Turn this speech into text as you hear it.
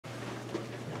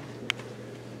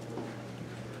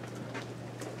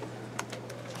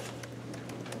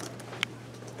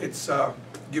it's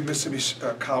give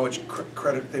Mississippi College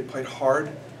credit. They played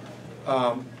hard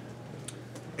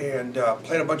and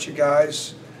played a bunch of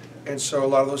guys, and so a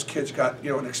lot of those kids got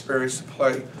an experience to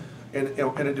play in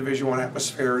in a Division I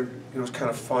atmosphere. It was kind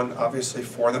of fun, obviously,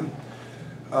 for them.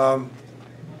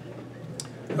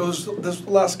 This was the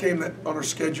last game that on our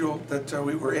schedule that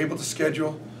we were able to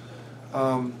schedule,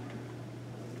 and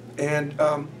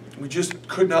we just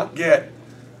could not get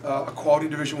a quality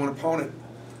Division I opponent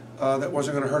that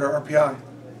wasn't going to hurt our RPI.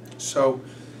 So,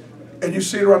 and you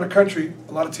see it around the country,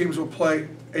 a lot of teams will play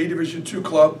a Division II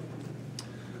club.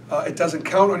 It doesn't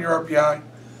count on your RPI.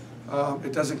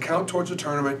 It doesn't count towards the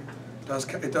tournament.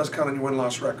 It does count on your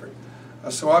win-loss record.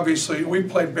 So obviously, we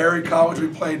played Berry College, we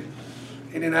played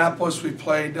Indianapolis, we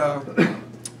played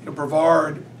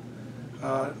Brevard,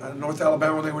 North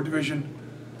Alabama when they were Division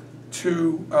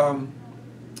II,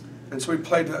 and so we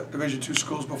played the Division II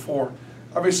schools before.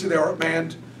 Obviously, they were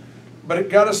manned, but it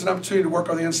got us an opportunity to work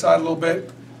on the inside a little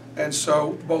bit, and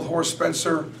so both Horace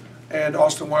Spencer and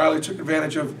Austin Wiley took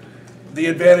advantage of the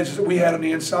advantages that we had on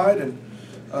the inside, and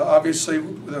obviously,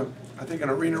 with I think an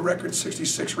arena record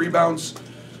 66 rebounds,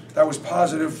 that was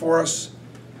positive for us.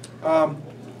 I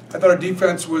thought our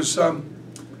defense was,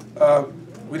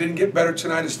 we didn't get better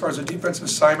tonight as far as the defensive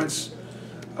assignments.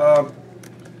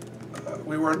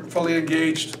 We weren't fully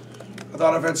engaged. I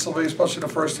thought offensively, especially in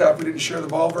the first half, we didn't share the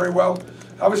ball very well.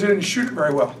 Obviously, didn't shoot it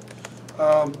very well.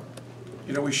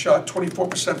 We shot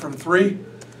 24% from three,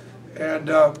 and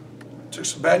took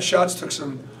some bad shots, took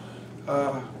some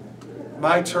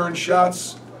my turn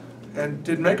shots, and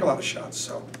didn't make a lot of shots.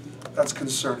 So that's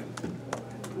concerning.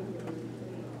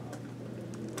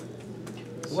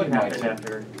 What happened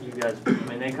after you guys, I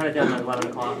mean, they cut it down to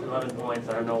 11 points.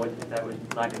 I don't know if that was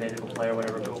lackadaisical play or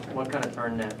whatever, but what kind of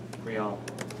turned that for y'all?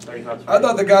 I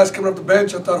thought the guys coming up the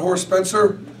bench, I thought Horace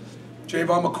Spencer,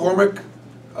 Javon McCormick,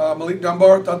 Malik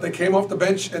Dunbar, thought they came off the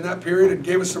bench in that period and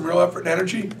gave us some real effort and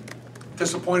energy.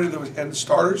 Disappointed in the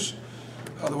starters,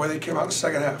 the way they came out in the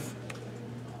second half.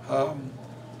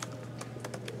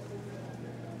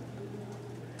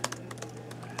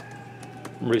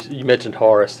 You mentioned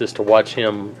Horace, just to watch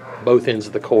him both ends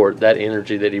of the court, that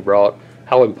energy that he brought,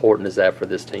 how important is that for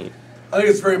this team? I think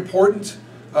it's very important.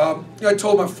 I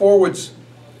told my forwards,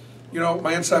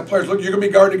 my inside players, look, you're going to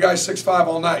be guarding a guy 6'5"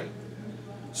 all night.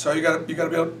 So you got to be able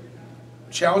to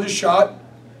challenge his shot,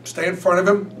 stay in front of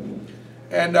him,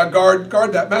 and guard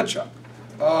that matchup.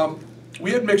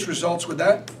 We had mixed results with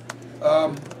that.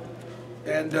 The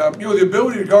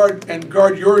ability to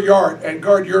guard your yard and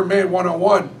guard your man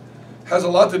one-on-one has a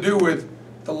lot to do with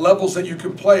the levels that you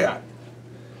can play at.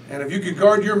 And if you can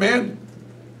guard your man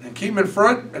and keep him in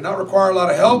front and not require a lot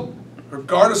of help,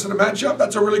 regardless of the matchup,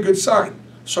 that's a really good sign.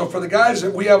 So for the guys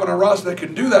that we have on our roster that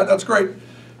can do that, that's great.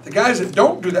 The guys that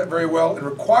don't do that very well and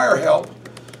require help,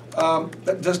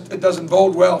 it doesn't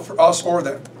bode well for us or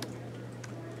them.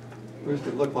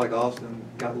 It looked like Austin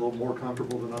got a little more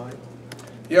comfortable tonight.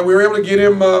 Yeah, we were able to get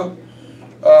him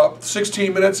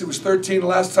 16 minutes. It was 13 the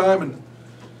last time,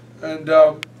 and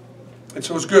so it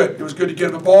was good. It was good to get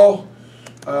him the ball,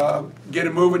 get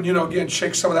him moving. Again,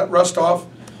 shake some of that rust off.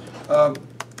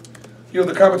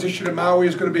 The competition in Maui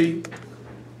is going to be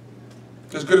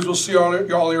as good as we'll see all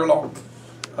year long.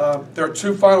 There are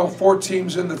two Final Four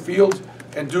teams in the field,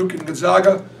 and Duke and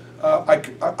Gonzaga.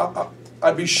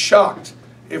 I'd be shocked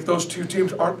if those two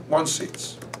teams aren't one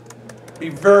seeds. It'd be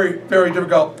very, very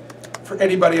difficult for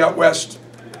anybody out west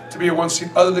to be a one seed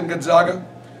other than Gonzaga.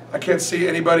 I can't see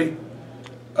anybody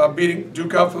beating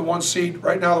Duke out for the one seed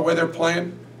right now the way they're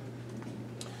playing.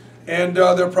 And there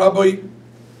are probably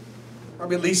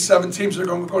at least 7 teams that are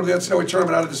going to go to the NCAA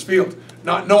tournament out of this field,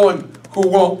 not knowing who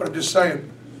won't, but I'm just saying.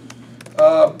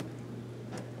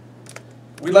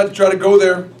 We'd like to try to go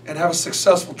there and have a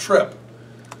successful trip.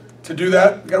 To do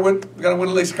that, we got to win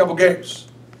at least a couple games.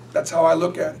 That's how I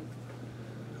look at it.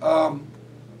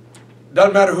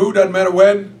 Doesn't matter who, doesn't matter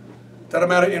when, doesn't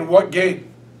matter in what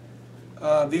game.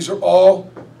 These are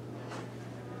all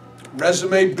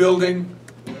resume-building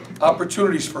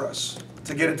opportunities for us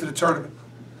to get into the tournament.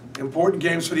 Important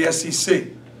games for the SEC.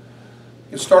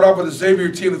 You start off with a Xavier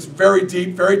team that's very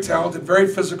deep, very talented, very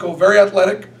physical, very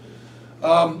athletic.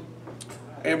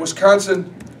 And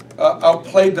Wisconsin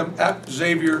outplayed them at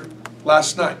Xavier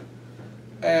last night.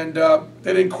 And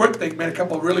they didn't quit. They made a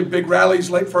couple of really big rallies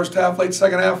late first half, late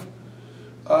second half.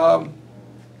 But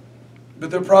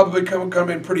they're probably come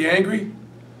in pretty angry.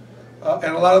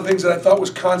 And a lot of things that I thought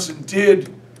Wisconsin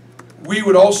did, we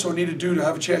would also need to do to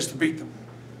have a chance to beat them.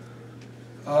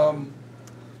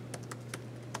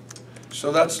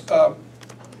 So that's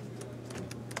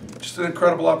just an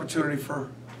incredible opportunity for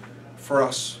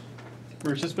us.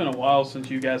 Bruce, it's been a while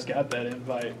since you guys got that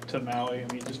invite to Maui.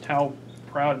 I mean, just how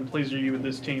proud and pleased are you with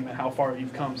this team and how far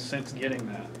you've come since getting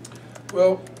that?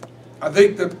 Well, I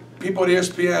think the people at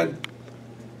ESPN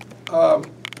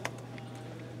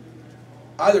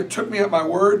either took me at my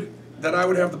word that I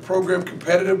would have the program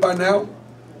competitive by now,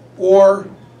 or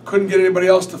couldn't get anybody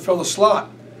else to fill the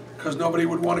slot because nobody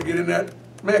would want to get in that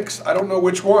mix. I don't know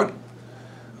which one.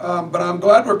 But I'm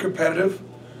glad we're competitive.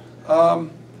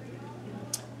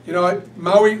 You know,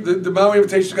 Maui, the Maui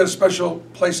Invitation's got a special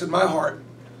place in my heart.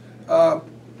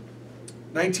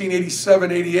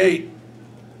 1987-88,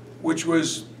 which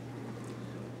was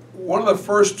one of the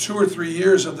first 2 or 3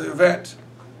 years of the event.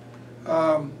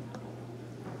 I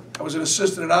was an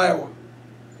assistant at Iowa,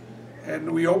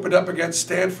 and we opened up against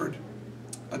Stanford,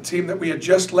 a team that we had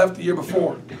just left the year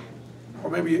before,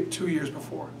 or maybe 2 years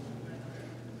before.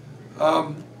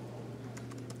 And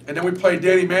then we played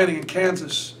Danny Manning in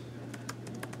Kansas,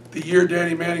 the year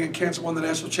Danny Manning in Kansas won the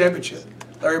national championship.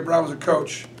 Larry Brown was a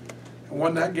coach and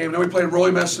won that game. Then we played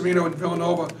Rolly Massimino in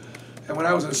Villanova, and when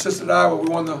I was an assistant at Iowa, we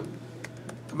won the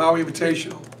Maui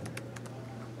Invitational.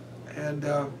 And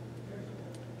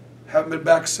haven't been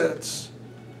back since.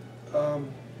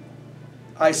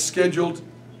 I scheduled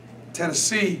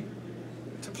Tennessee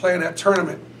to play in that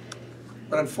tournament,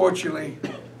 but unfortunately,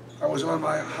 I was on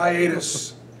my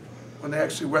hiatus when they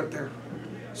actually went there.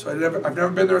 So I've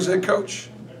never been there as a head coach.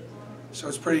 So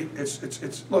it's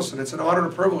listen, it's an honor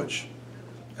and a privilege.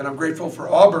 And I'm grateful for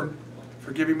Auburn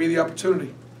for giving me the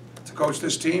opportunity to coach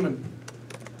this team and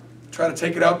try to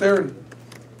take it out there and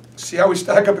see how we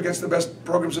stack up against the best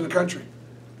programs in the country.